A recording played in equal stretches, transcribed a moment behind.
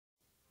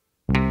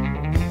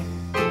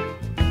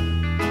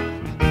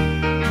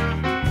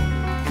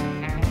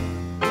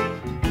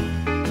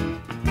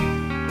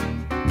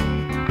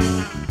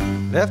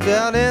left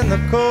out in the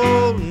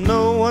cold,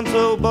 no one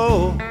so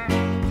bold.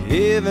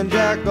 Even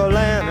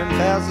jack-o'-lantern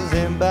passes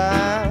him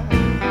by.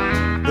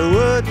 The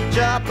wood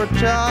chopper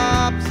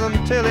chops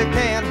until he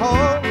can't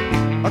hold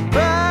a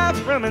cry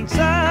from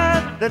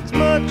inside that's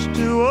much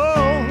too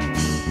old.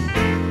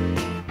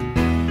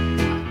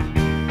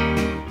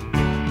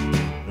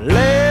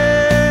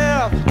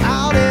 Left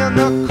out in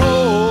the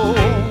cold,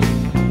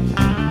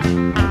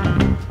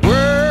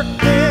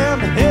 working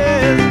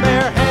his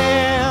bare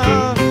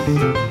hands,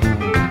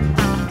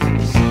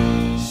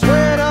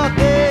 sweat a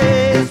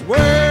day's work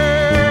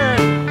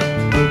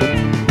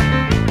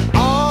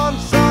on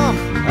some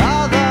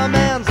other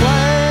man's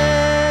land.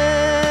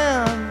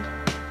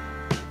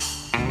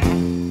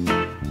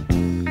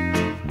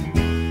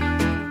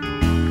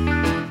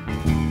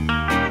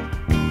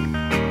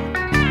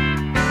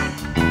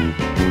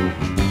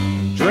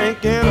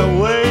 Drinking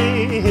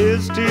away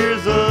his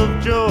tears of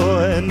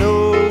joy,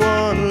 no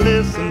one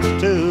listens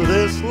to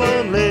this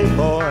lonely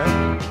boy.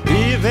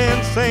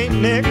 Even Saint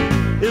Nick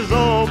is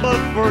all but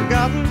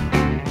forgotten,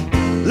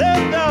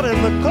 left out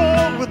in the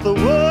cold with the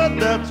wood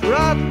that's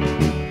rotten.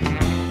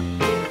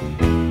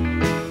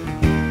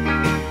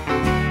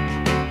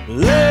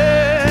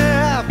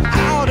 Left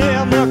out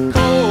in the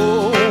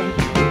cold,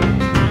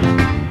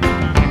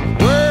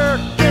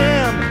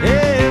 working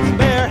his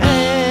bare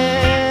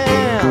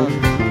hands,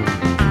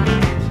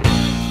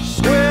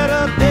 sweat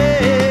a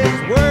day's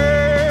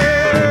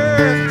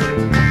work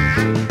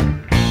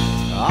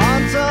on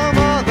some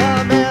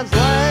other man's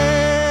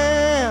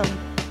land.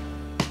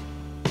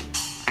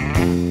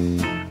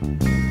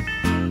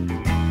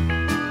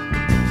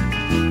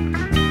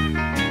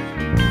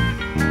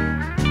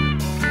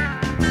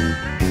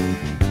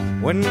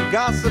 When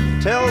gossip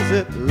tells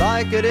it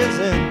like it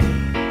isn't,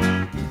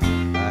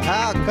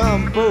 how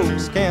come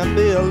folks can't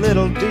be a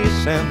little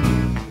decent?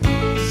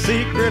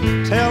 Secret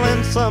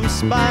telling, some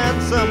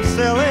spying, some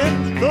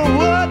selling. The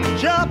wood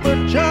chopper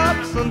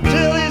chops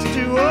until he's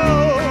too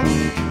old.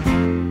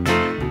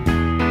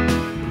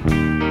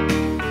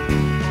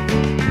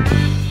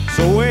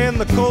 So when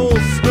the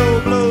cold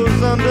snow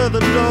blows under the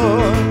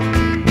door,